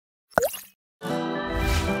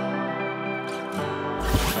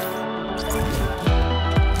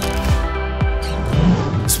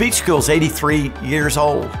speech school is 83 years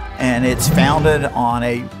old, and it's founded on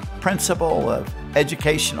a principle of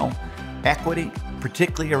educational equity,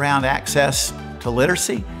 particularly around access to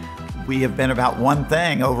literacy. We have been about one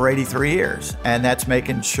thing over 83 years, and that's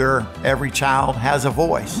making sure every child has a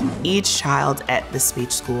voice. Each child at the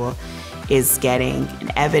speech school is getting an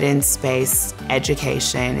evidence-based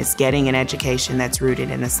education, is getting an education that's rooted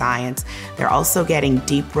in the science. They're also getting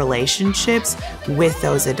deep relationships with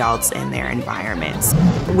those adults in their environments.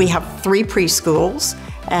 We have 3 preschools,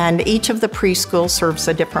 and each of the preschools serves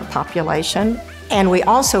a different population. And we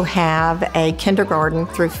also have a kindergarten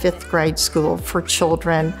through 5th grade school for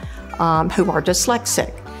children who are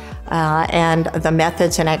dyslexic. And the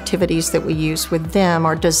methods and activities that we use with them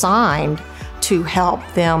are designed to help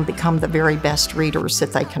them become the very best readers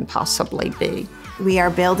that they can possibly be. We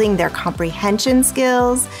are building their comprehension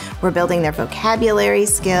skills, we're building their vocabulary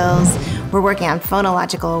skills, we're working on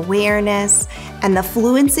phonological awareness, and the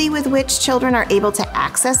fluency with which children are able to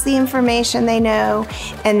access the information they know.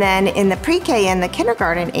 And then in the pre-K and the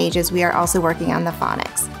kindergarten ages, we are also working on the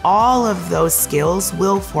phonics. All of those skills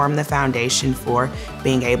will form the foundation for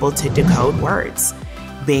being able to decode words,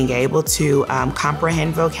 being able to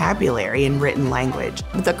comprehend vocabulary in written language.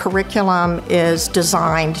 The curriculum is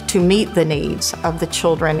designed to meet the needs of the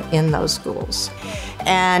children in those schools.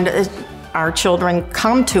 And our children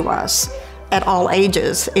come to us at all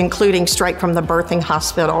ages, including straight from the birthing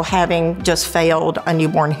hospital, having just failed a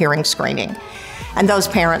newborn hearing screening. And those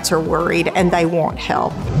parents are worried and they want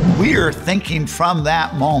help. We are thinking from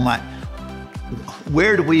that moment,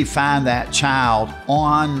 where do we find that child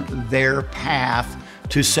on their path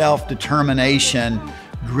to self-determination,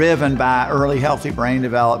 driven by early healthy brain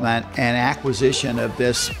development and acquisition of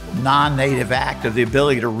this non-native act of the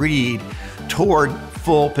ability to read toward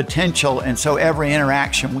full potential. And so every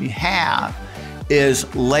interaction we have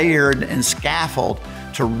is layered and scaffolded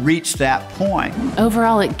to reach that point.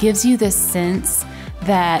 Overall, it gives you this sense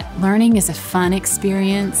that learning is a fun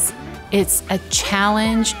experience. It's a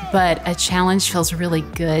challenge, but a challenge feels really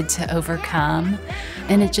good to overcome.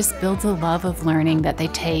 And it just builds a love of learning that they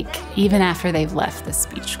take even after they've left the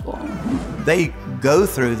speech school. They go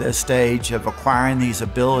through this stage of acquiring these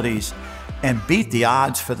abilities and beat the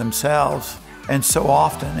odds for themselves. And so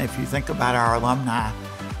often, if you think about our alumni,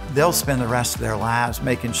 they'll spend the rest of their lives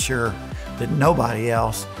making sure that nobody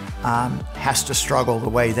else has to struggle the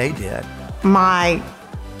way they did. My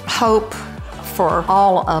hope for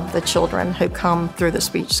all of the children who come through the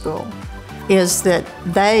speech school is that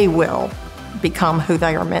they will become who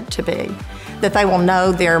they are meant to be, that they will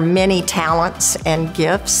know their many talents and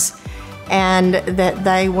gifts, and that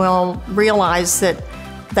they will realize that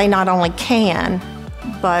they not only can,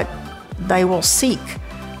 but they will seek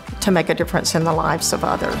to make a difference in the lives of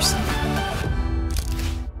others.